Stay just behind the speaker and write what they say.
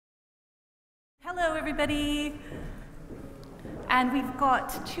Hello, everybody. And we've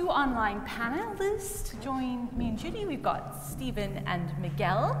got two online panelists to join me and Judy. We've got Stephen and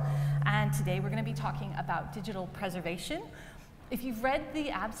Miguel. And today we're going to be talking about digital preservation. If you've read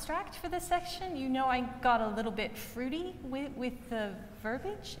the abstract for this section, you know I got a little bit fruity with the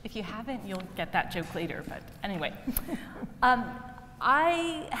verbiage. If you haven't, you'll get that joke later, but anyway.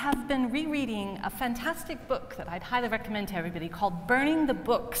 I have been rereading a fantastic book that I'd highly recommend to everybody called Burning the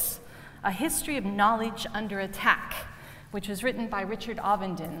Books, A History of Knowledge Under Attack, which was written by Richard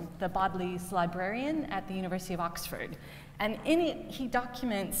Ovenden, the Bodlei's librarian at the University of Oxford. And in it, he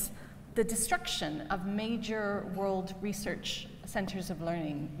documents the destruction of major world research centers of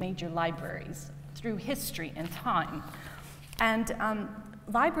learning, major libraries, through history and time. And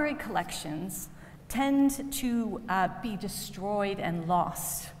library collections tend to be destroyed and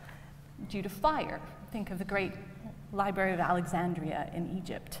lost due to fire. Think of the great Library of Alexandria in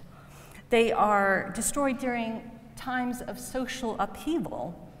Egypt. They are destroyed during times of social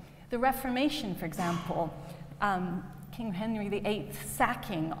upheaval. The Reformation, for example, King Henry VIII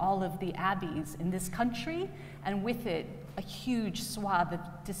sacking all of the abbeys in this country, and with it, a huge swath of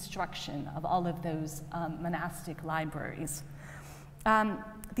destruction of all of those monastic libraries.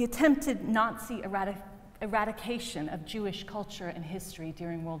 The attempted Nazi eradication of Jewish culture and history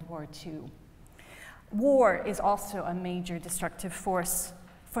during World War II. War is also a major destructive force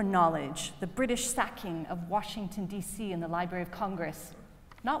for knowledge. The British sacking of Washington, D.C. and the Library of Congress,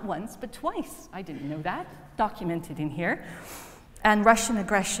 not once, but twice. I didn't know that, documented in here. And Russian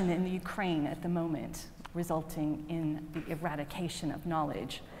aggression in the Ukraine at the moment, resulting in the eradication of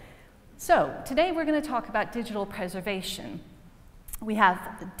knowledge. So today we're going to talk about digital preservation. We have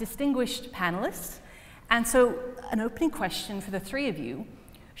distinguished panelists, and so an opening question for the three of you: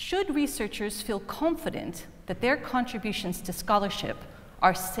 should researchers feel confident that their contributions to scholarship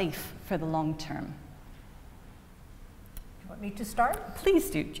are safe for the long term? You want me to start?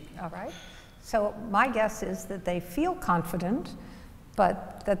 Please do. All right. So my guess is that they feel confident,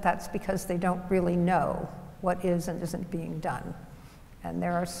 but that's because they don't really know what is and isn't being done. And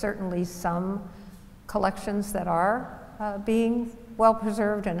there are certainly some collections that are being well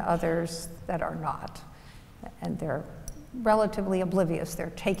preserved and others that are not. And they're relatively oblivious.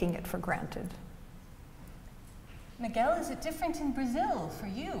 They're taking it for granted. Miguel, is it different in Brazil for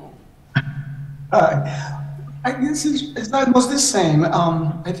you? I guess it's almost the same.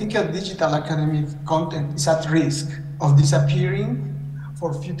 I think digital academic content is at risk of disappearing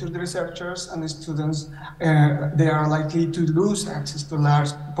for future researchers and students. They are likely to lose access to a large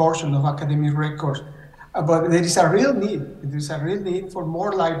portion of academic records. But there is a real need. There is a real need for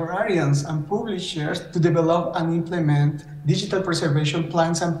more librarians and publishers to develop and implement digital preservation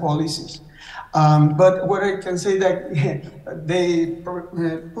plans and policies. But what I can say that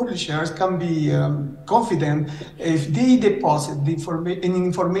publishers can be confident if they deposit in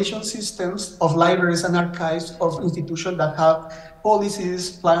information systems of libraries and archives of institutions that have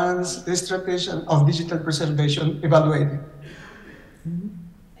policies, plans, the strategy of digital preservation evaluated.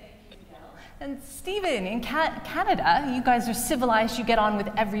 And Stephen, in Canada, you guys are civilized, you get on with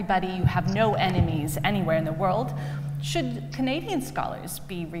everybody, you have no enemies anywhere in the world. Should Canadian scholars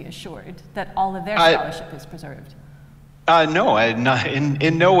be reassured that all of their scholarship is preserved? No,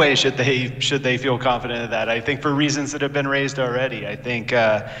 in no way should they feel confident of that. I think for reasons that have been raised already. I think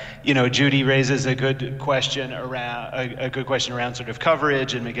Judy raises a good question around sort of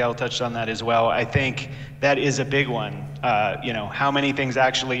coverage, and Miguel touched on that as well. I think that is a big one. How many things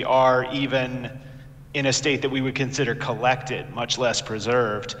actually are even in a state that we would consider collected, much less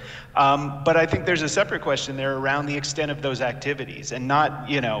preserved. But I think there's a separate question there around the extent of those activities, and not,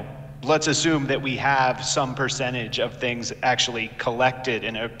 let's assume that we have some percentage of things actually collected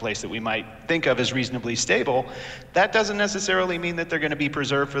in a place that we might think of as reasonably stable. That doesn't necessarily mean that they're going to be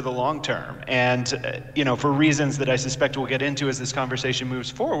preserved for the long term. And, for reasons that I suspect we'll get into as this conversation moves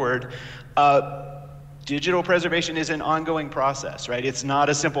forward, digital preservation is an ongoing process, right? It's not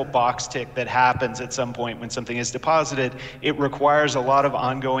a simple box tick that happens at some point when something is deposited. It requires a lot of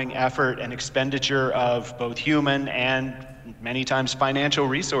ongoing effort and expenditure of both human and many times financial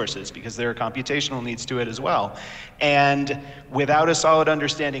resources, because there are computational needs to it as well. And without a solid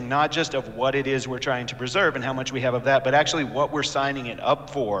understanding, not just of what it is we're trying to preserve and how much we have of that, but actually what we're signing it up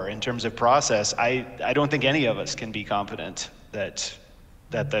for in terms of process, I don't think any of us can be confident that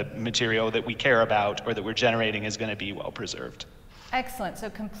the material that we care about or that we're generating is going to be well preserved. Excellent. So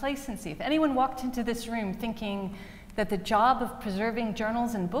complacency. If anyone walked into this room thinking that the job of preserving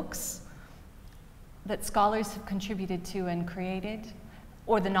journals and books that scholars have contributed to and created,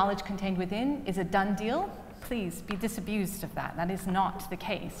 or the knowledge contained within, is a done deal, please be disabused of that. That is not the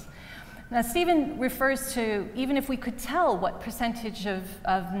case. Now, Stephen refers to, even if we could tell what percentage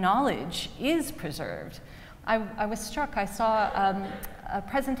of knowledge is preserved. I was struck, I saw a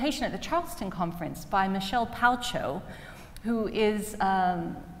presentation at the Charleston conference by Michelle Palcho, who is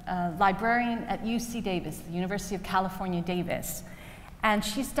a librarian at UC Davis, the University of California, Davis. And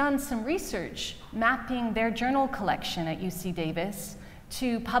she's done some research mapping their journal collection at UC Davis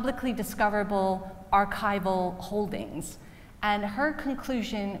to publicly discoverable archival holdings. And her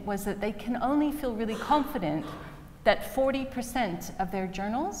conclusion was that they can only feel really confident that 40% of their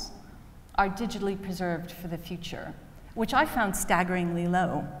journals are digitally preserved for the future, which I found staggeringly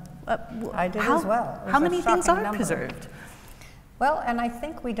low. I did as well. How many things are preserved? Well, and I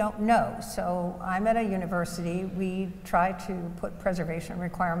think we don't know. So I'm at a university. We try to put preservation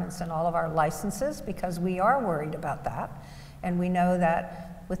requirements in all of our licenses because we are worried about that. And we know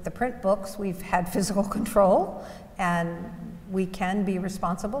that with the print books, we've had physical control, and we can be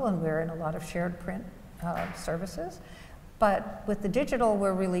responsible, and we're in a lot of shared print services. But with the digital,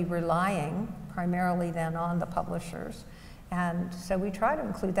 we're really relying primarily then on the publishers. And so we try to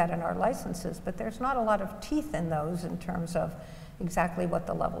include that in our licenses, but there's not a lot of teeth in those in terms of exactly what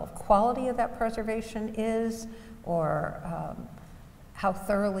the level of quality of that preservation is, or how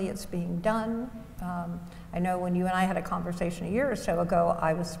thoroughly it's being done. I know when you and I had a conversation a year or so ago,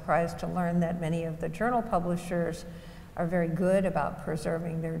 I was surprised to learn that many of the journal publishers are very good about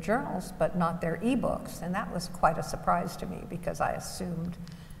preserving their journals, but not their ebooks. And that was quite a surprise to me because I assumed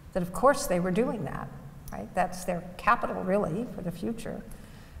that of course they were doing that, right? That's their capital really for the future.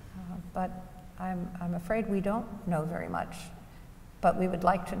 But I'm afraid we don't know very much, but we would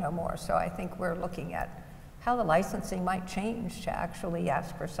like to know more. So I think we're looking at how the licensing might change to actually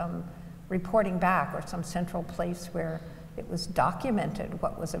ask for some reporting back or some central place where it was documented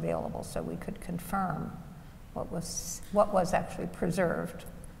what was available so we could confirm what was actually preserved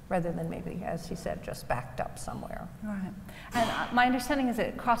rather than maybe, as he said, just backed up somewhere. Right. And my understanding is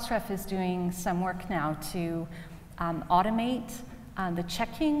that Crossref is doing some work now to automate the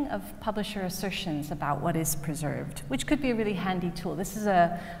checking of publisher assertions about what is preserved, which could be a really handy tool. This is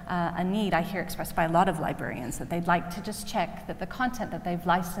a need I hear expressed by a lot of librarians, that they'd like to just check that the content that they've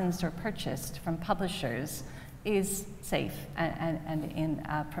licensed or purchased from publishers is safe and in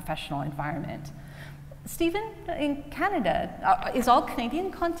a professional environment. Stephen, in Canada, is all Canadian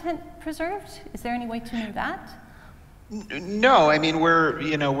content preserved? Is there any way to know that? No, I mean, we're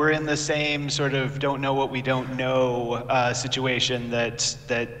in the same sort of don't know what we don't know situation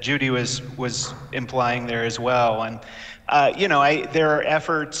that Judy was implying there as well. And there are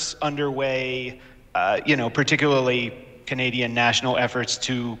efforts underway, particularly Canadian national efforts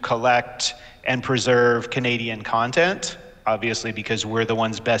to collect and preserve Canadian content. Obviously, because we're the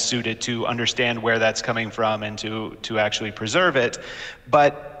ones best suited to understand where that's coming from and to actually preserve it.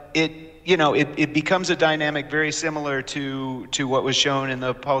 But it becomes a dynamic very similar to what was shown in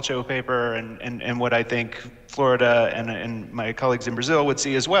the Palcho paper and what I think Florida and my colleagues in Brazil would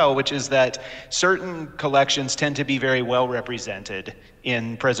see as well, which is that certain collections tend to be very well represented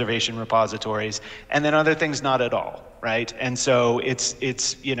in preservation repositories, and then other things not at all, right? And so it's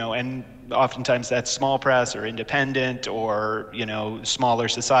and oftentimes that's small press or independent or smaller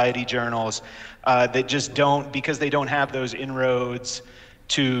society journals that just don't, because they don't have those inroads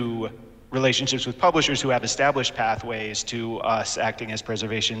to relationships with publishers who have established pathways to us acting as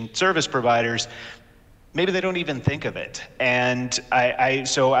preservation service providers, maybe they don't even think of it. And I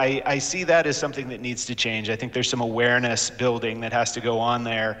see that as something that needs to change. I think there's some awareness building that has to go on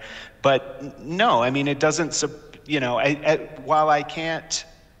there. But no, I mean, it doesn't, while I can't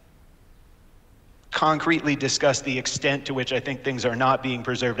concretely discuss the extent to which I think things are not being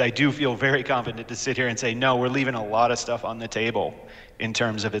preserved, I do feel very confident to sit here and say, no, we're leaving a lot of stuff on the table in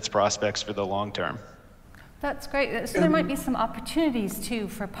terms of its prospects for the long term. That's great. So there might be some opportunities too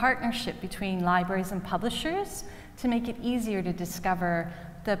for partnership between libraries and publishers to make it easier to discover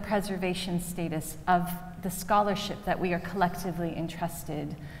the preservation status of the scholarship that we are collectively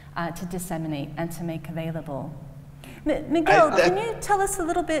entrusted to disseminate and to make available. Miguel, can you tell us a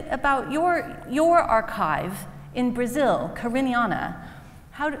little bit about your archive in Brazil, Cariniana?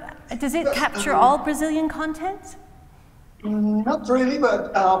 Does it capture all Brazilian content? Not really,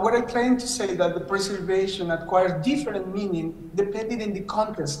 but what I'm trying to say that the preservation acquires different meaning depending on the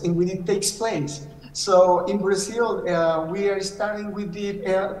context in which it takes place. So in Brazil, we are starting with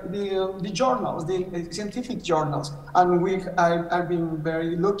the journals, the scientific journals, and I've been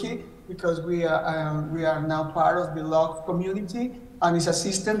very lucky because we are now part of the log community, and it's a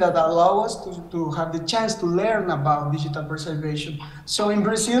system that allows us to have the chance to learn about digital preservation. So in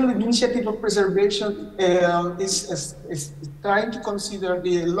Brazil, the initiative of preservation is trying to consider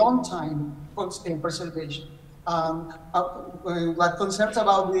the long time preservation. What concerns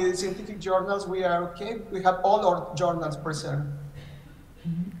about the scientific journals, we are okay. We have all our journals preserved.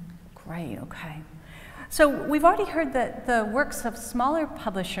 Great, okay. So we've already heard that the works of smaller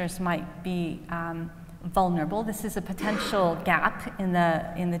publishers might be vulnerable. This is a potential gap in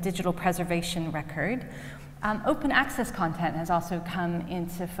the digital preservation record. Open access content has also come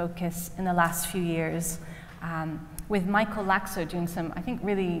into focus in the last few years, with Michael Laxo doing some, I think,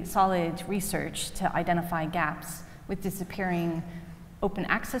 really solid research to identify gaps with disappearing open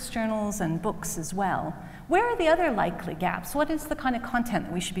access journals and books as well. Where are the other likely gaps? What is the kind of content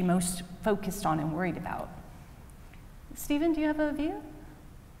that we should be most focused on and worried about? Stephen, do you have a view?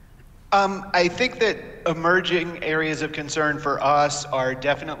 I think that emerging areas of concern for us are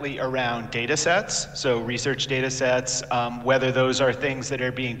definitely around data sets, so research data sets, whether those are things that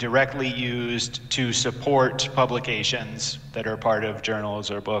are being directly used to support publications that are part of journals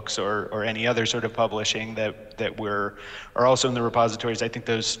or books or any other sort of publishing that are also in the repositories. I think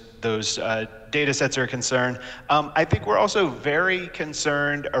those data sets are a concern. I think we're also very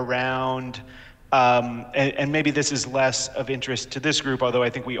concerned around and maybe this is less of interest to this group, although I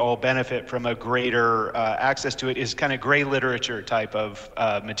think we all benefit from a greater access to it, is kind of gray literature type of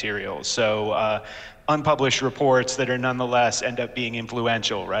materials. So unpublished reports that are nonetheless end up being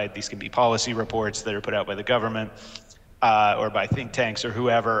influential, right? These can be policy reports that are put out by the government or by think tanks or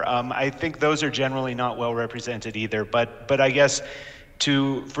whoever. I think those are generally not well represented either. But I guess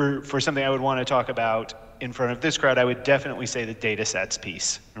for something I would want to talk about in front of this crowd, I would definitely say the data sets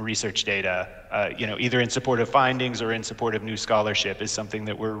piece, research data, either in support of findings or in support of new scholarship is something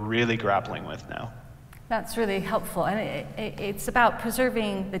that we're really grappling with now. That's really helpful, and it's about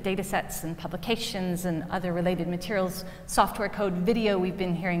preserving the data sets and publications and other related materials, software code, video we've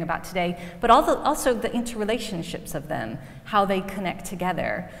been hearing about today, but also the interrelationships of them, how they connect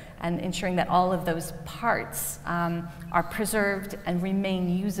together, and ensuring that all of those parts are preserved and remain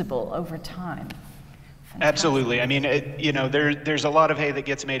usable over time. Fantastic. Absolutely. I mean, there's a lot of hay that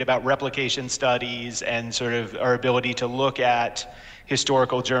gets made about replication studies and sort of our ability to look at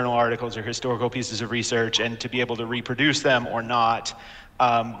historical journal articles or historical pieces of research and to be able to reproduce them or not.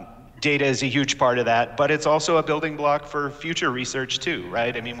 Data is a huge part of that, but it's also a building block for future research too,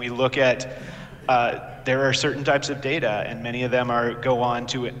 right? I mean, we look at, there are certain types of data, and many of them go on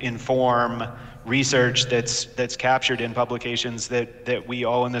to inform research that's captured in publications that we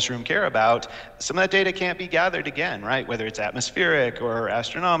all in this room care about. Some of that data can't be gathered again, right? Whether it's atmospheric or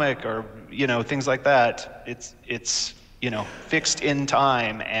astronomic or things like that. It's fixed in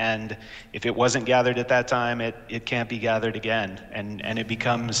time, and if it wasn't gathered at that time, it can't be gathered again, and it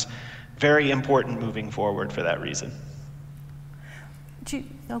becomes very important moving forward for that reason.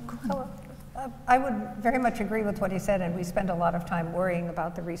 I would very much agree with what he said, and we spend a lot of time worrying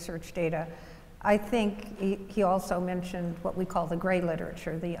about the research data. I think he also mentioned what we call the gray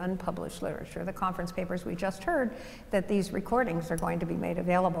literature, the unpublished literature, the conference papers we just heard, that these recordings are going to be made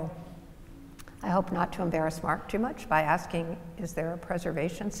available. I hope not to embarrass Mark too much by asking, is there a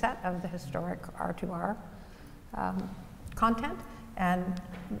preservation set of the historic R2R content? And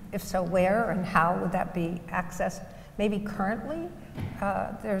if so, where and how would that be accessed? Maybe currently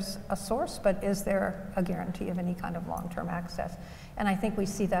there's a source, but is there a guarantee of any kind of long-term access? And I think we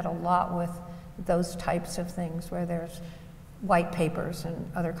see that a lot with those types of things where there's white papers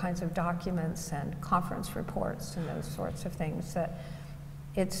and other kinds of documents and conference reports and those sorts of things, that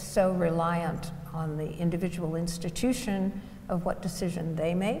it's so reliant on the individual institution of what decision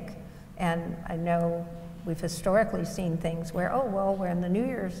they make. And I know we've historically seen things where, oh, well, when the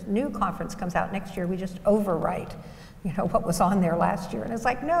new conference comes out next year, we just overwrite, what was on there last year. And it's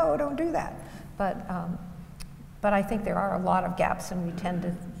like, no, don't do that. But I think there are a lot of gaps, and we tend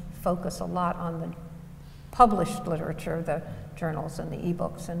to focus a lot on the published literature, the journals and the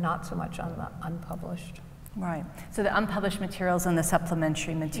ebooks, and not so much on the unpublished. Right. So the unpublished materials and the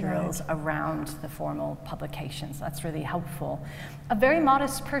supplementary materials around the formal publications. That's really helpful. A very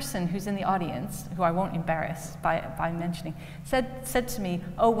modest person who's in the audience, who I won't embarrass by mentioning, said to me,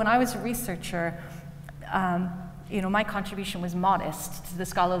 oh, when I was a researcher, my contribution was modest to the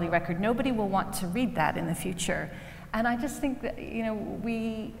scholarly record. Nobody will want to read that in the future. And I just think that,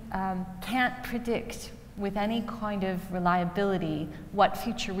 we can't predict with any kind of reliability what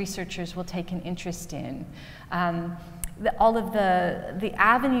future researchers will take an interest in. All of the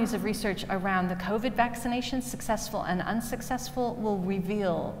avenues of research around the COVID vaccinations, successful and unsuccessful, will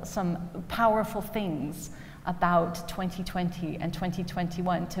reveal some powerful things about 2020 and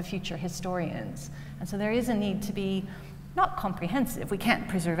 2021 to future historians. And so there is a need to be not comprehensive, we can't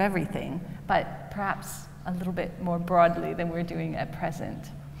preserve everything, but perhaps a little bit more broadly than we're doing at present.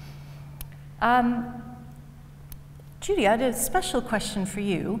 Judy, I had a special question for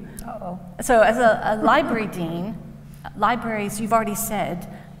you. Uh-oh. So as a library dean, libraries, you've already said,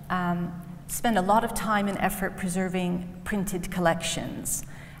 spend a lot of time and effort preserving printed collections,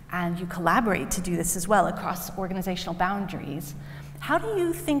 and you collaborate to do this as well across organizational boundaries. How do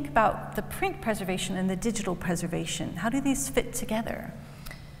you think about the print preservation and the digital preservation? How do these fit together?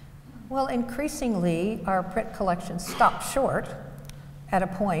 Well, increasingly, our print collections stopped short at a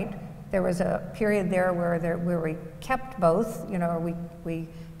point. There was a period there where we kept both, you know, we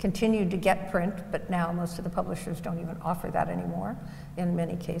continued to get print, but now most of the publishers don't even offer that anymore in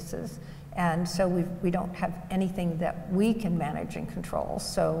many cases. And so we don't have anything that we can manage and control.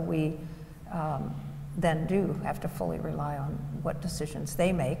 So we then do have to fully rely on what decisions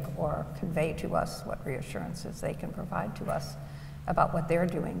they make or convey to us, what reassurances they can provide to us about what they're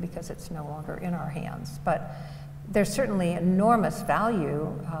doing, because it's no longer in our hands. But there's certainly enormous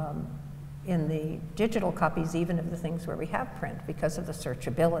value in the digital copies, even of the things where we have print, because of the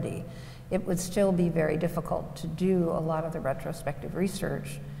searchability. It would still be very difficult to do a lot of the retrospective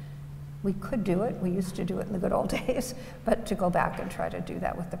research. We could do it, we used to do it in the good old days, but to go back and try to do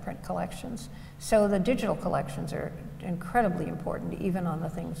that with the print collections. So the digital collections are incredibly important, even on the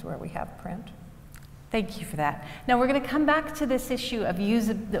things where we have print. Thank you for that. Now we're going to come back to this issue of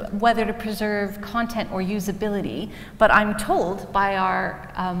whether to preserve content or usability, but I'm told by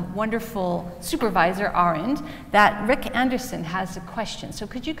our wonderful supervisor, Arend, that Rick Anderson has a question. So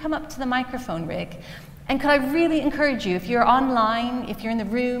could you come up to the microphone, Rick? And could I really encourage you, if you're online, if you're in the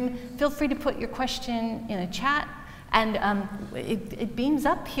room, feel free to put your question in a chat, and it beams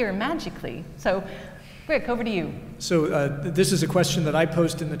up here magically. So Rick, over to you. So this is a question that I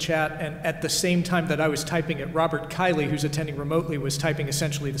posed in the chat, and at the same time that I was typing it, Robert Kiley, who's attending remotely, was typing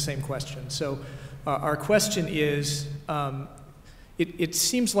essentially the same question. So our question is, it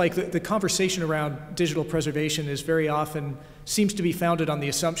seems like the conversation around digital preservation is very often seems to be founded on the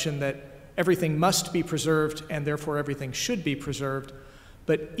assumption that everything must be preserved and therefore everything should be preserved.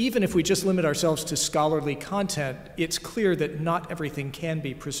 But even if we just limit ourselves to scholarly content, it's clear that not everything can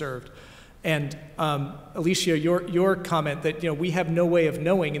be preserved. And Alicia, your comment that we have no way of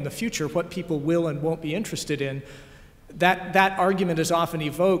knowing in the future what people will and won't be interested in, that argument is often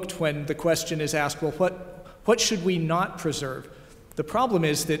evoked when the question is asked, well, what should we not preserve? The problem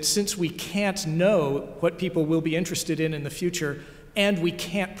is that since we can't know what people will be interested in the future, and we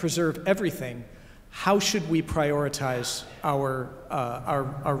can't preserve everything, how should we prioritize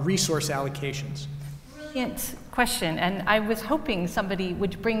our resource allocations? Brilliant question, and I was hoping somebody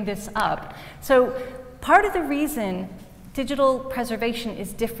would bring this up. So part of the reason digital preservation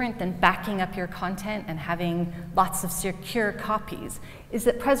is different than backing up your content and having lots of secure copies is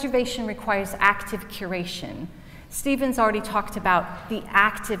that preservation requires active curation. Stephen's already talked about the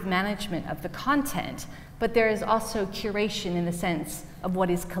active management of the content, but there is also curation in the sense of what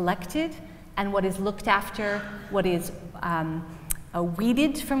is collected and what is looked after, what is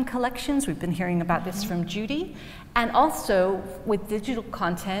weeded from collections. We've been hearing about this from Judy. And also with digital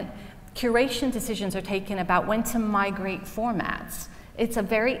content, curation decisions are taken about when to migrate formats. It's a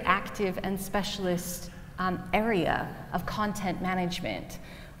very active and specialist area of content management.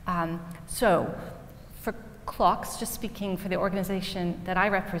 So for CLOCS, just speaking for the organization that I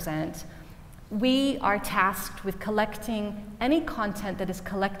represent, we are tasked with collecting any content that is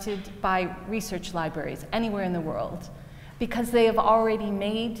collected by research libraries anywhere in the world, because they have already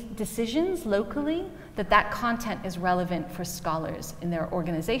made decisions locally that that content is relevant for scholars in their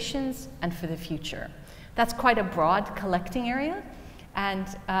organizations and for the future. That's quite a broad collecting area, and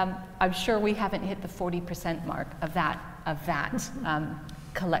I'm sure we haven't hit the 40% mark of that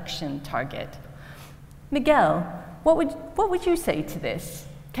collection target. Miguel, what would you say to this?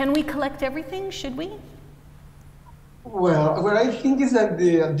 Can we collect everything? Should we? Well, what I think is that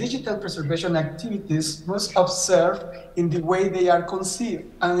the digital preservation activities must observe in the way they are conceived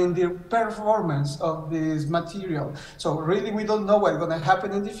and in the performance of this material. So really, we don't know what's going to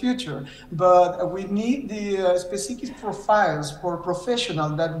happen in the future, but we need the specific profiles for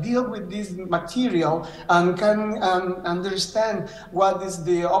professionals that deal with this material and can understand what is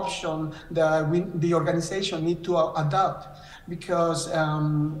the option that the organization need to adopt. because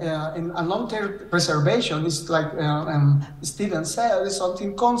in a long-term preservation, it's like Stephen said, it's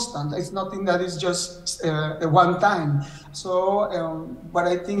something constant. It's nothing that is just one time. So what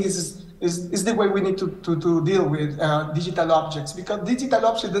I think is the way we need to deal with digital objects, because digital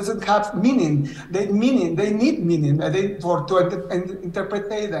objects doesn't have meaning. They need meaning to interpret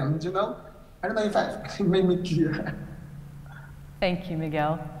them. You know, I don't know if I made me clear. Thank you,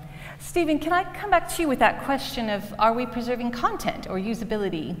 Miguel. Stephen, can I come back to you with that question of, are we preserving content or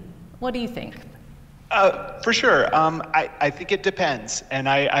usability? What do you think? For sure. I think it depends. And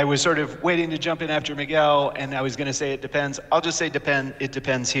I was sort of waiting to jump in after Miguel, and I was going to say it depends. I'll just say it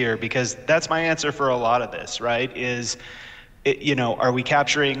depends here, because that's my answer for a lot of this, right? Are we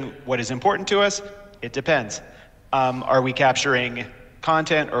capturing what is important to us? It depends. Are we capturing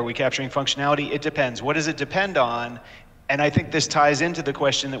content, or are we capturing functionality? It depends. What does it depend on? And I think this ties into the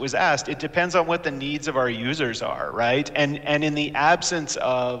question that was asked. It depends on what the needs of our users are, right? And in the absence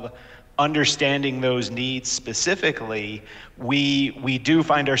of understanding those needs specifically, we do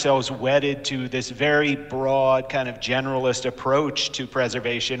find ourselves wedded to this very broad kind of generalist approach to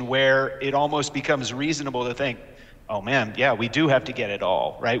preservation, where it almost becomes reasonable to think, oh man, yeah, we do have to get it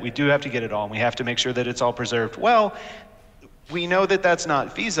all, right? We do have to get it all, and we have to make sure that it's all preserved. Well, we know that that's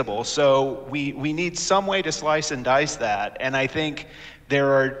not feasible, so we need some way to slice and dice that. And I think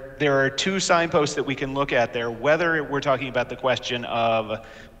there are two signposts that we can look at there, whether we're talking about the question of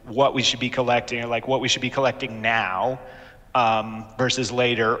what we should be collecting, or like what we should be collecting now versus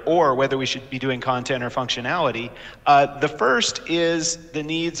later, or whether we should be doing content or functionality. The first is the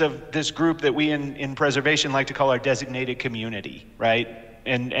needs of this group that we in preservation like to call our designated community, right?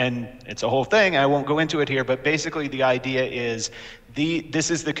 And it's a whole thing, I won't go into it here, but basically the idea is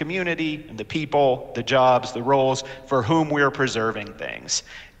this is the community, and the people, the jobs, the roles for whom we're preserving things.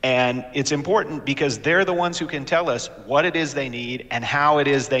 And it's important because they're the ones who can tell us what it is they need and how it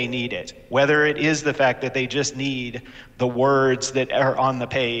is they need it. Whether it is the fact that they just need the words that are on the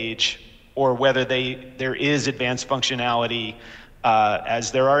page, or whether there is advanced functionality,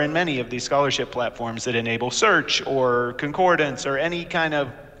 as there are in many of these scholarship platforms that enable search or concordance or any kind of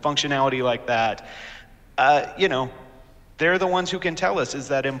functionality like that. They're the ones who can tell us, is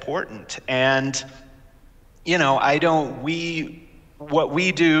that important? And, what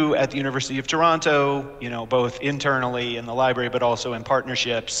we do at the University of Toronto, both internally in the library, but also in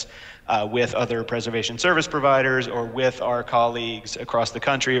partnerships with other preservation service providers, or with our colleagues across the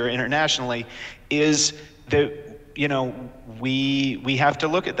country or internationally, is that we have to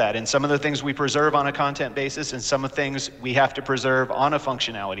look at that. And some of the things we preserve on a content basis, and some of the things we have to preserve on a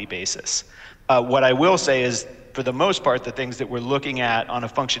functionality basis. What I will say is, for the most part, the things that we're looking at on a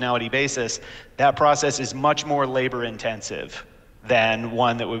functionality basis, that process is much more labor intensive than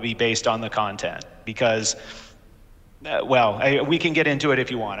one that would be based on the content. Because, we can get into it if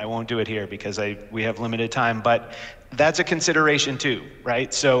you want. I won't do it here because we have limited time, but that's a consideration too,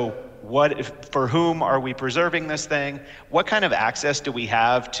 right? So for whom are we preserving this thing? What kind of access do we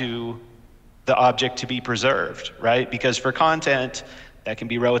have to the object to be preserved, right? Because for content, that can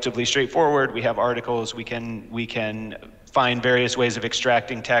be relatively straightforward. We have articles, we can find various ways of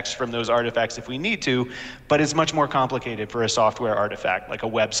extracting text from those artifacts if we need to, but it's much more complicated for a software artifact, like a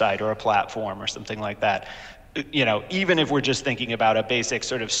website or a platform or something like that. Even if we're just thinking about a basic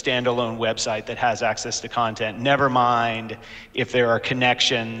sort of standalone website that has access to content, never mind if there are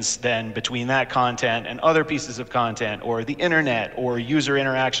connections then between that content and other pieces of content, or the internet, or user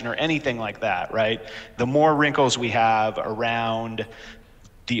interaction, or anything like that, right? The more wrinkles we have around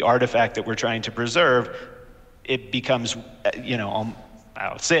the artifact that we're trying to preserve, it becomes,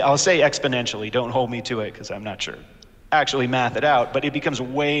 I'll say exponentially, don't hold me to it because I'm not sure actually math it out, but it becomes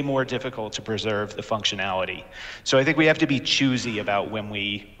way more difficult to preserve the functionality. So I think we have to be choosy about when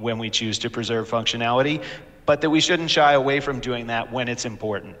we choose to preserve functionality, but that we shouldn't shy away from doing that when it's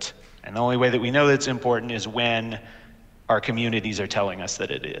important. And the only way that we know that it's important is when our communities are telling us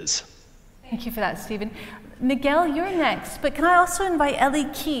that it is. Thank you for that, Stephen. Miguel, you're next, but can I also invite Ellie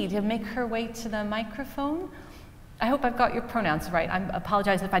Key to make her way to the microphone? I hope I've got your pronouns right. I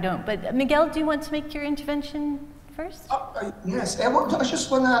apologize if I don't, but Miguel, do you want to make your intervention first? Yes, I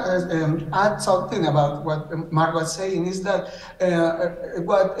just want to add something about what Mark was saying, is that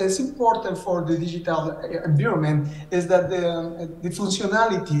what is important for the digital environment is that the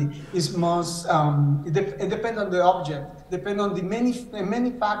functionality is most, it depends on the object. depend on the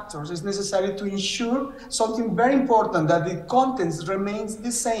many factors. It's necessary to ensure something very important, that the contents remains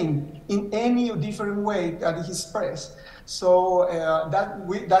the same in any different way that is expressed. So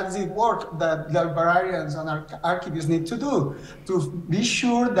that's the work that librarians and archivists need to do, to be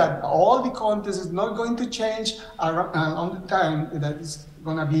sure that all the content is not going to change on the time that is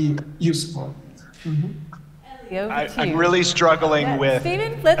going to be useful. Mm-hmm. I'm really struggling with...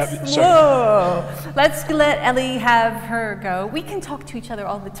 Stephen, let's let Ellie have her go. We can talk to each other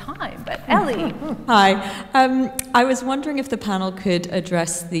all the time, but Ellie. Hi. I was wondering if the panel could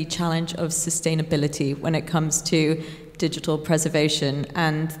address the challenge of sustainability when it comes to digital preservation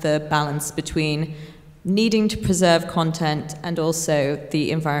and the balance between needing to preserve content and also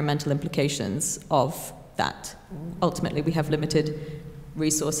the environmental implications of that. Ultimately, we have limited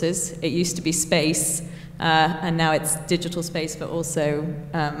resources. It used to be space, and now it's digital space, but also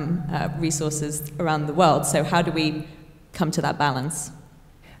resources around the world. So how do we come to that balance?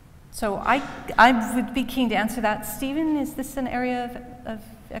 So I would be keen to answer that. Stephen, is this an area of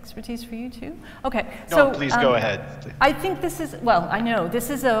expertise for you too? Okay. No, please go ahead. I think this is, well, I know this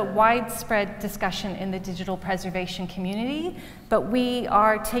is a widespread discussion in the digital preservation community, but we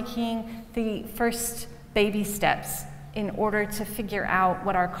are taking the first baby steps in order to figure out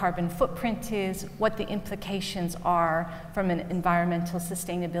what our carbon footprint is, what the implications are from an environmental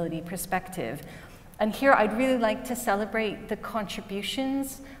sustainability perspective. And here I'd really like to celebrate the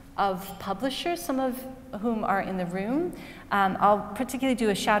contributions of publishers, some of whom are in the room. I'll particularly do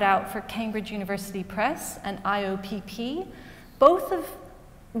a shout out for Cambridge University Press and IOPP, both of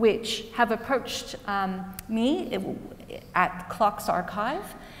which have approached me at Clocks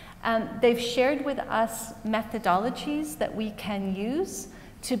Archive. They've shared with us methodologies that we can use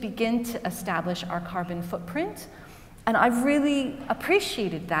to begin to establish our carbon footprint. And I've really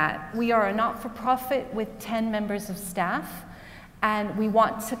appreciated that. We are a not-for-profit with 10 members of staff, and we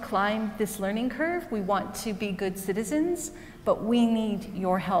want to climb this learning curve. We want to be good citizens, but we need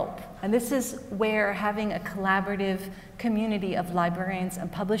your help. And this is where having a collaborative community of librarians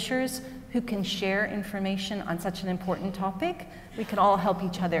and publishers who can share information on such an important topic, we can all help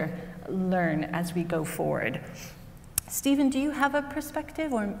each other learn as we go forward. Stephen, do you have a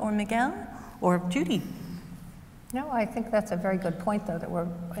perspective, or Miguel, or Judy? No, I think that's a very good point, though, that we're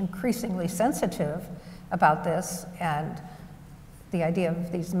increasingly sensitive about this, and the idea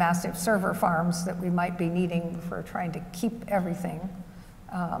of these massive server farms that we might be needing for trying to keep everything,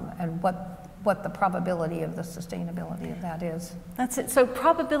 and what the probability of the sustainability of that is. That's it. So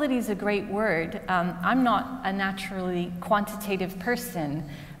probability is a great word. I'm not a naturally quantitative person,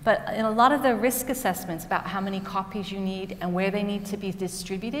 but in a lot of the risk assessments about how many copies you need and where they need to be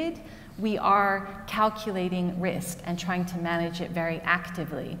distributed, we are calculating risk and trying to manage it very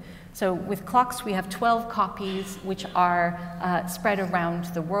actively. So with Clocks, we have 12 copies which are spread around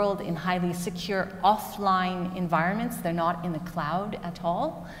the world in highly secure offline environments. They're not in the cloud at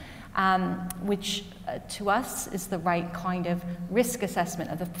all, which to us is the right kind of risk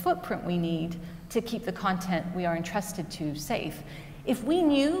assessment of the footprint we need to keep the content we are entrusted to safe. If we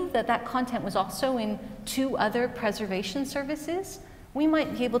knew that that content was also in 2 other preservation services, we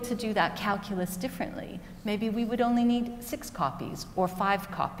might be able to do that calculus differently. Maybe we would only need 6 copies or 5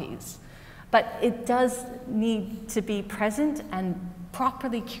 copies. But it does need to be present and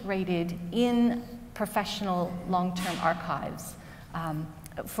properly curated in professional long-term archives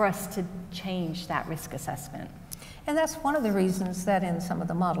for us to change that risk assessment. And that's one of the reasons that in some of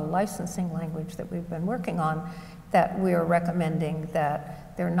the model licensing language that we've been working on, that we're recommending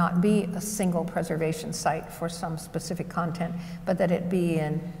that there not be a single preservation site for some specific content, but that it be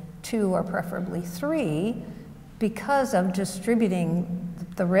in 2 or preferably 3, because of distributing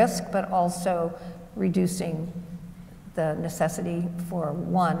the risk, but also reducing the necessity for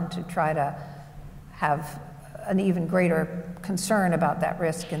one to try to have an even greater concern about that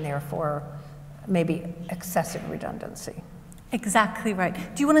risk, and therefore maybe excessive redundancy. Exactly right.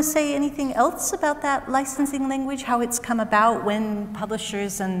 Do you want to say anything else about that licensing language, how it's come about, when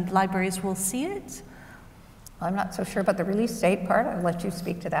publishers and libraries will see it? I'm not so sure about the release date part. I'll let you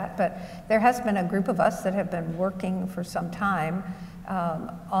speak to that. But there has been a group of us that have been working for some time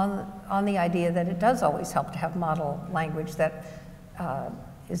on the idea that it does always help to have model language that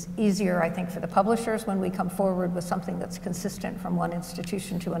is easier, I think, for the publishers when we come forward with something that's consistent from one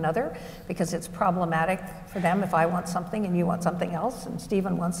institution to another, because it's problematic for them if I want something and you want something else, and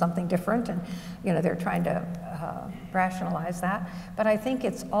Stephen wants something different, and they're trying to rationalize that. But I think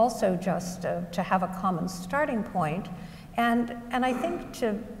it's also just to have a common starting point, and I think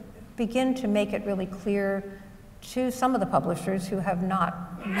to begin to make it really clear to some of the publishers who have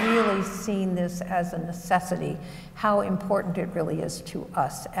not really seen this as a necessity, how important it really is to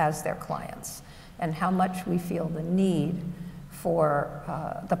us as their clients, and how much we feel the need for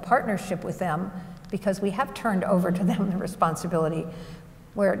the partnership with them, because we have turned over to them the responsibility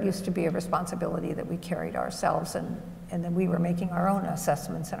where it used to be a responsibility that we carried ourselves, and then we were making our own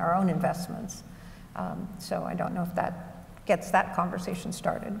assessments and our own investments. So I don't know if that gets that conversation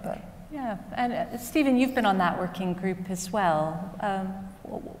started, but. Yeah, and Stephen, you've been on that working group as well.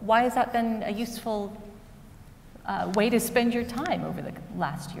 Why has that been a useful way to spend your time over the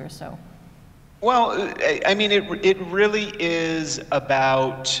last year or so? Well, I mean, it really is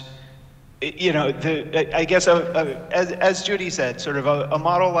about, you know, I guess as Judy said, sort of a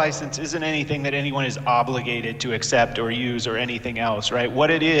model license isn't anything that anyone is obligated to accept or use or anything else, right?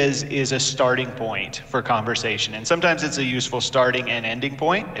 What it is a starting point for conversation. And sometimes it's a useful starting and ending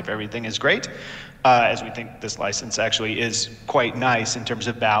point if everything is great, as we think this license actually is quite nice in terms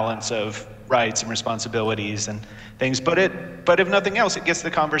of balance of rights and responsibilities and things. But if nothing else, it gets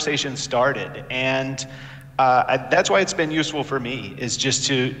the conversation started. And that's why it's been useful for me, is just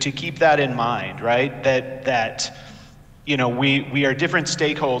to keep that in mind, right? That you know, we are different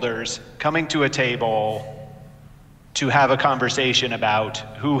stakeholders coming to a table to have a conversation about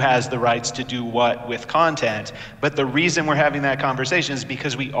who has the rights to do what with content. But the reason we're having that conversation is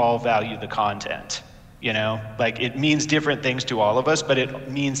because we all value the content. You know, like, it means different things to all of us, but it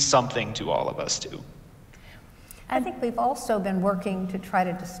means something to all of us too. I think we've also been working to try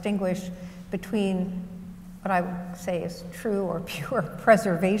to distinguish between what I would say is true or pure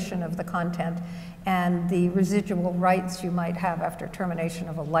preservation of the content and the residual rights you might have after termination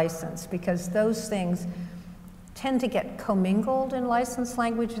of a license, because those things tend to get commingled in license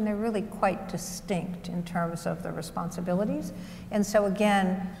language, and they're really quite distinct in terms of the responsibilities. And so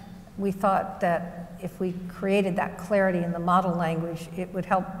again, we thought that if we created that clarity in the model language, it would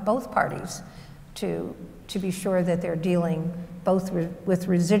help both parties to be sure that they're dealing both with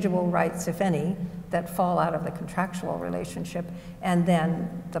residual rights, if any, that fall out of the contractual relationship, and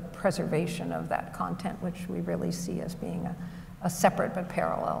then the preservation of that content, which we really see as being a separate but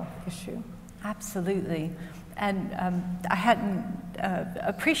parallel issue. Absolutely. And I hadn't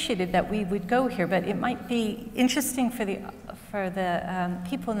appreciated that we would go here, but it might be interesting for the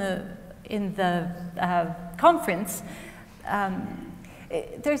people in the conference.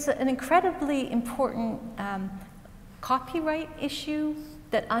 There's an incredibly important copyright issue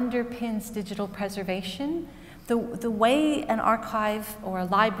that underpins digital preservation. The way an archive or a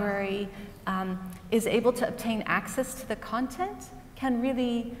library is able to obtain access to the content can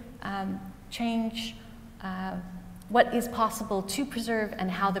really change what is possible to preserve and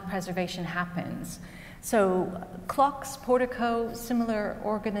how the preservation happens. So Clocks, Portico, similar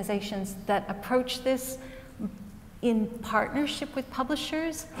organizations that approach this in partnership with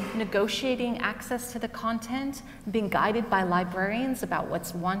publishers, negotiating access to the content, being guided by librarians about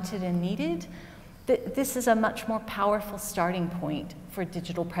what's wanted and needed. This is a much more powerful starting point for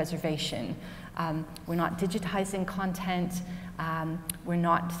digital preservation. We're not digitizing content. We're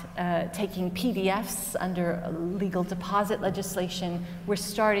not taking PDFs under legal deposit legislation. We're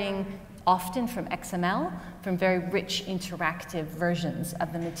starting often from XML, from very rich interactive versions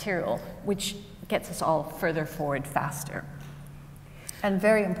of the material, which gets us all further forward faster. And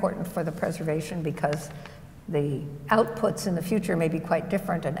very important for the preservation, because the outputs in the future may be quite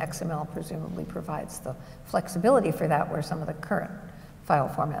different, and XML presumably provides the flexibility for that, where some of the current file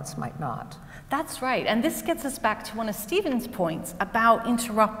formats might not. That's right, and this gets us back to one of Stephen's points about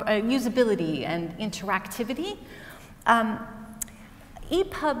usability and interactivity.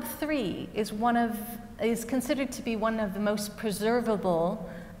 EPUB 3 is considered to be one of the most preservable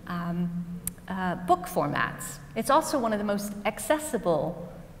book formats. It's also one of the most accessible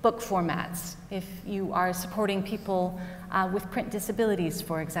book formats if you are supporting people with print disabilities,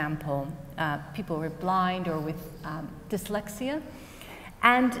 for example, people who are blind or with dyslexia.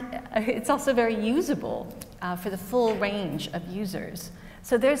 And it's also very usable for the full range of users.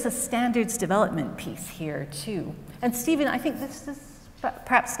 So there's a standards development piece here too. And Stephen, I think this is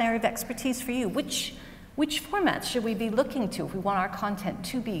perhaps an area of expertise for you. Which formats should we be looking to if we want our content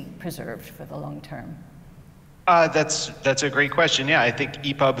to be preserved for the long term? That's a great question. Yeah, I think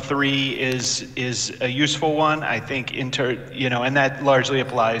EPUB 3 is a useful one. I think and that largely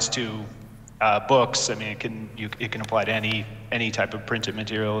applies to books. I mean, it can apply to any type of printed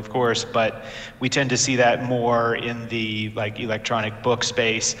material, of course, but we tend to see that more in the electronic book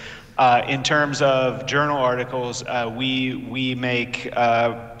space. In terms of journal articles, we make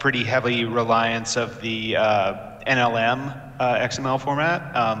pretty heavy reliance of the NLM XML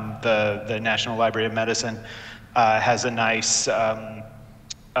format. The National Library of Medicine has a nice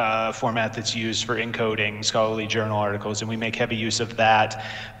format that's used for encoding scholarly journal articles, and we make heavy use of that.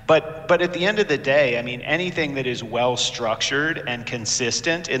 But at the end of the day, I mean, anything that is well structured and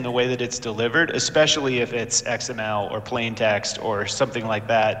consistent in the way that it's delivered, especially if it's XML or plain text or something like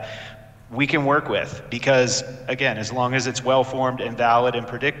that, we can work with, because again, as long as it's well formed and valid and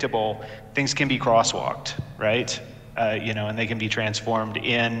predictable, things can be crosswalked, right? You know, and they can be transformed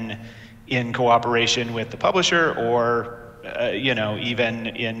in cooperation with the publisher, or you know, even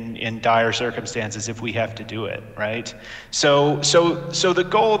in dire circumstances if we have to do it, right? So the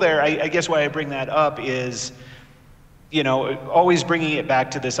goal there, I guess why I bring that up is, you know, always bringing it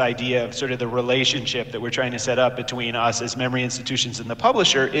back to this idea of sort of the relationship that we're trying to set up between us as memory institutions and the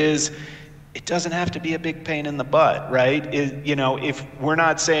publisher is, it doesn't have to be a big pain in the butt, right? You know, if we're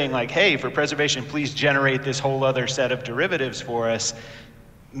not saying like, hey, for preservation, please generate this whole other set of derivatives for us,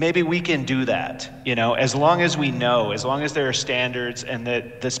 maybe we can do that, you know, as long as we know, as long as there are standards and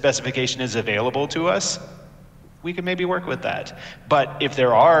that the specification is available to us, we can maybe work with that. But if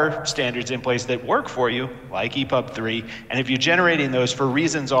there are standards in place that work for you, like EPUB 3, and if you're generating those for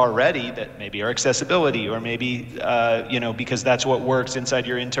reasons already that maybe are accessibility, or maybe, you know, because that's what works inside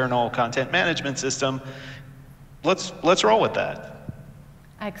your internal content management system, let's roll with that.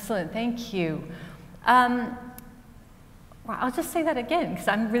 Excellent, thank you. Well, I'll just say that again, because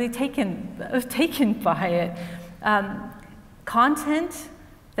I'm really taken by it. Content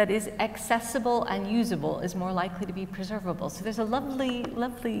that is accessible and usable is more likely to be preservable. So there's a lovely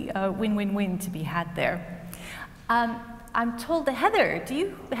win-win-win to be had there. I'm told that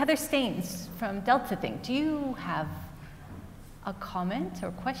Heather Staines from Delta Think, do you have a comment or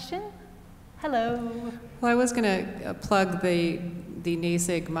question? Hello. Well, I was going to plug the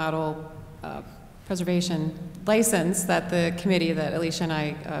NASIG model preservation license that the committee that Alicia and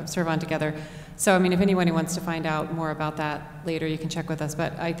I serve on together. So, I mean, if anyone wants to find out more about that later, you can check with us.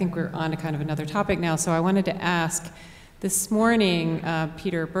 But I think we're on to kind of another topic now. So I wanted to ask, this morning,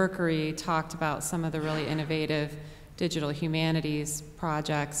 Peter Berkery talked about some of the really innovative digital humanities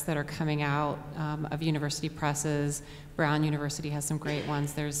projects that are coming out of university presses. Brown University has some great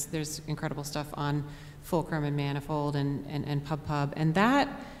ones. There's incredible stuff on Fulcrum and Manifold and PubPub. And that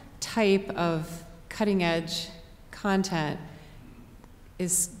type of cutting edge content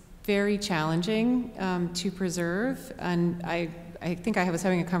is very challenging to preserve. And I think I was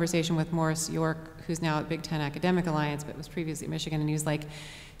having a conversation with Morris York, who's now at Big Ten Academic Alliance, but was previously at Michigan, and he was like,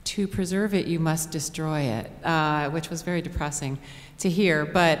 to preserve it, you must destroy it, which was very depressing to hear.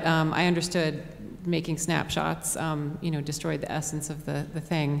 But I understood making snapshots, you know, destroyed the essence of the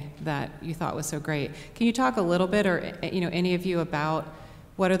thing that you thought was so great. Can you talk a little bit, or you know, any of you, about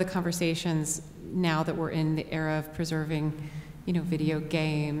what are the conversations now that we're in the era of preserving, you know, video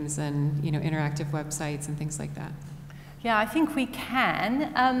games and, you know, interactive websites and things like that? Yeah, I think we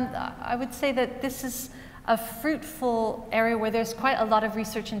can. I would say that this is a fruitful area where there's quite a lot of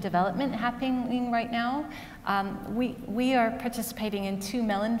research and development happening right now. We are participating in 2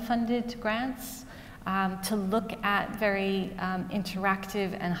 Mellon-funded grants to look at very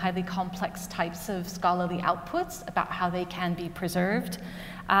interactive and highly complex types of scholarly outputs about how they can be preserved.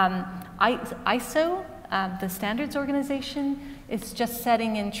 ISO, the standards organization, is just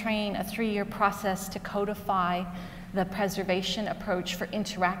setting in train a 3-year process to codify the preservation approach for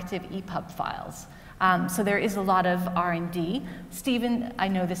interactive EPUB files. So there is a lot of R&D. Stephen, I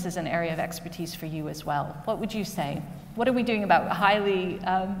know this is an area of expertise for you as well. What would you say? What are we doing about highly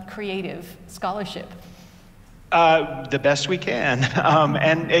creative scholarship? The best we can,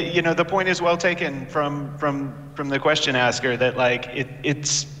 and you know, the point is well taken from the question asker, that like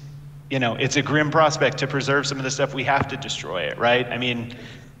it's you know, it's a grim prospect to preserve some of the stuff. We have to destroy it, right? I mean,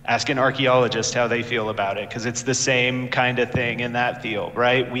 ask an archaeologist how they feel about it, because it's the same kind of thing in that field,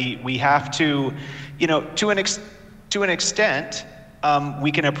 right? We have to, you know, to an extent,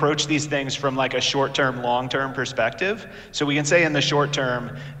 we can approach these things from like a short-term, long-term perspective. So we can say in the short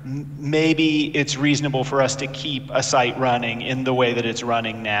term, maybe it's reasonable for us to keep a site running in the way that it's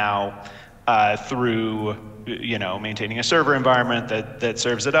running now through, you know, maintaining a server environment that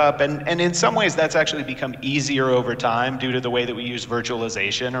serves it up. And in some ways, that's actually become easier over time due to the way that we use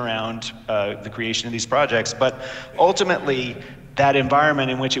virtualization around the creation of these projects. But ultimately, that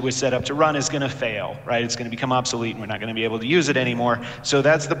environment in which it was set up to run is going to fail, right? It's going to become obsolete, and we're not going to be able to use it anymore. So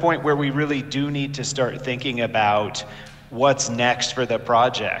that's the point where we really do need to start thinking about what's next for the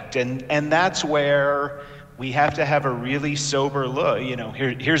project. And that's where we have to have a really sober look. You know,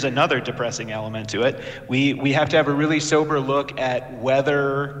 here's another depressing element to it. We have to have a really sober look at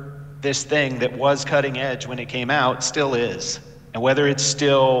whether this thing that was cutting edge when it came out still is, and whether it's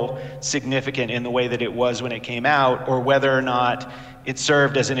still significant in the way that it was when it came out, or whether or not it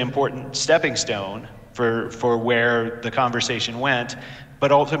served as an important stepping stone for where the conversation went,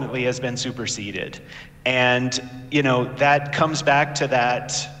 but ultimately has been superseded. And that comes back to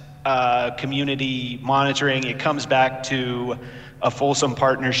that community monitoring. It comes back to a fulsome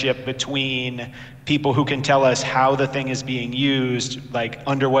partnership between people who can tell us how the thing is being used, like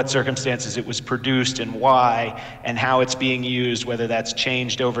under what circumstances it was produced and why, and how it's being used, whether that's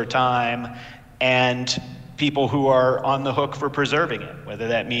changed over time, and people who are on the hook for preserving it, whether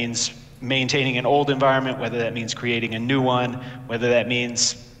that means maintaining an old environment, whether that means creating a new one, whether that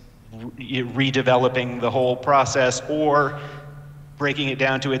means redeveloping the whole process, or breaking it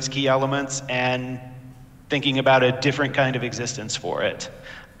down to its key elements and thinking about a different kind of existence for it.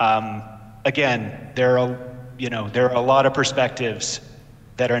 Again, there are a lot of perspectives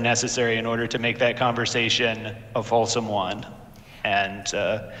that are necessary in order to make that conversation a fulsome one. And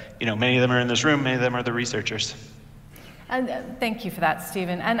many of them are in this room, many of them are the researchers. And thank you for that,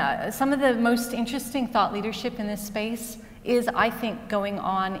 Stephen. And some of the most interesting thought leadership in this space is, I think, going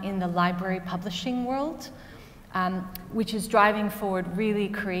on in the library publishing world, which is driving forward really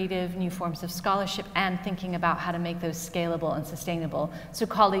creative new forms of scholarship and thinking about how to make those scalable and sustainable. So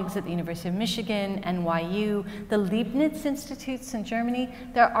colleagues at the University of Michigan, NYU, the Leibniz Institutes in Germany,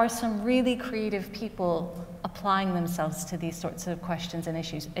 there are some really creative people applying themselves to these sorts of questions and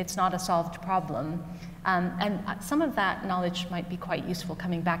issues. It's not a solved problem. And some of that knowledge might be quite useful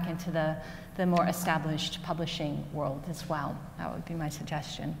coming back into the more established publishing world as well. That would be my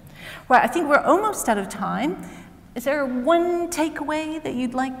suggestion. Well, I think we're almost out of time. Is there one takeaway that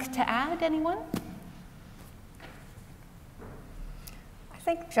you'd like to add, anyone? I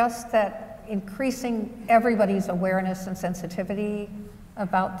think just that increasing everybody's awareness and sensitivity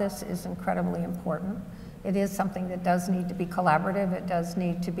about this is incredibly important. It is something that does need to be collaborative. It does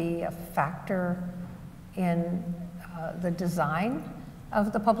need to be a factor in the design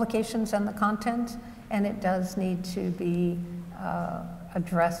of the publications and the content, and it does need to be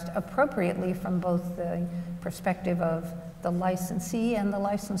addressed appropriately from both the perspective of the licensee and the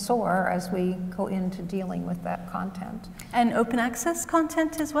licensor as we go into dealing with that content. And open access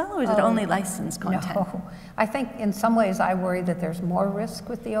content as well, or is it only licensed content? No. I think in some ways I worry that there's more risk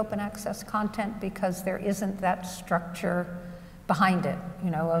with the open access content because there isn't that structure behind it,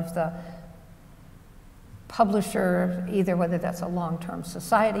 of the publisher, either whether that's a long-term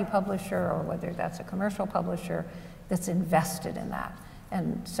society publisher or whether that's a commercial publisher that's invested in that.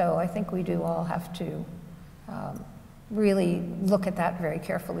 And so I think we do all have to really look at that very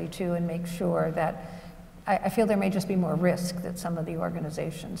carefully too and make sure that, I feel there may just be more risk that some of the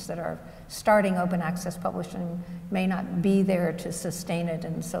organizations that are starting open access publishing may not be there to sustain it,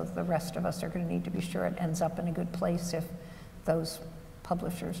 and so the rest of us are going to need to be sure it ends up in a good place if those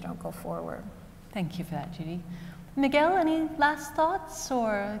publishers don't go forward. Thank you for that, Judy. Miguel, any last thoughts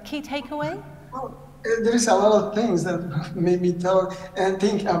or key takeaway? Well, there is a lot of things that made me talk and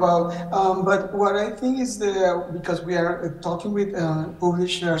think about, but what I think is because we are talking with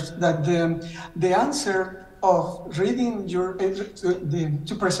publishers, that the answer of reading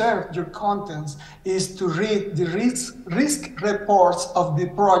to preserve your contents is to read the risk reports of the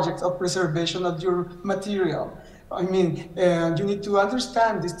project of preservation of your material. I mean, you need to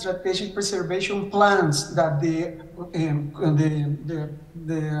understand the strategic preservation plans that the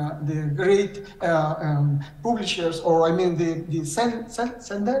great publishers, or I mean the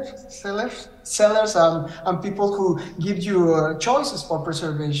sellers and people who give you choices for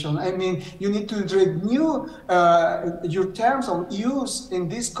preservation. I mean, you need to renew your terms of use in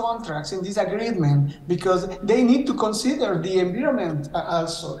these contracts, in this agreement, because they need to consider the environment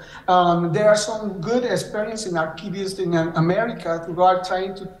also. There are some good experience in archivists in America who are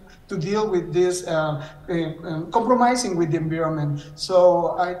trying to deal with this compromising with the environment.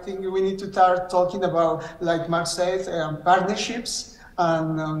 So I think we need to start talking about, like Mark said, partnerships,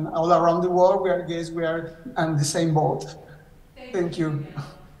 and all around the world, we are on the same boat. Thank you.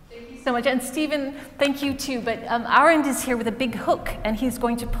 Thank you so much. And Stephen, thank you too, but Arend is here with a big hook, and he's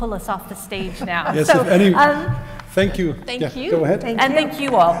going to pull us off the stage now. Yes, so, thank you. Thank you. Go ahead. Thank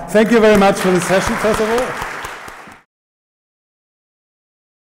you all. Thank you very much for the session, first of all.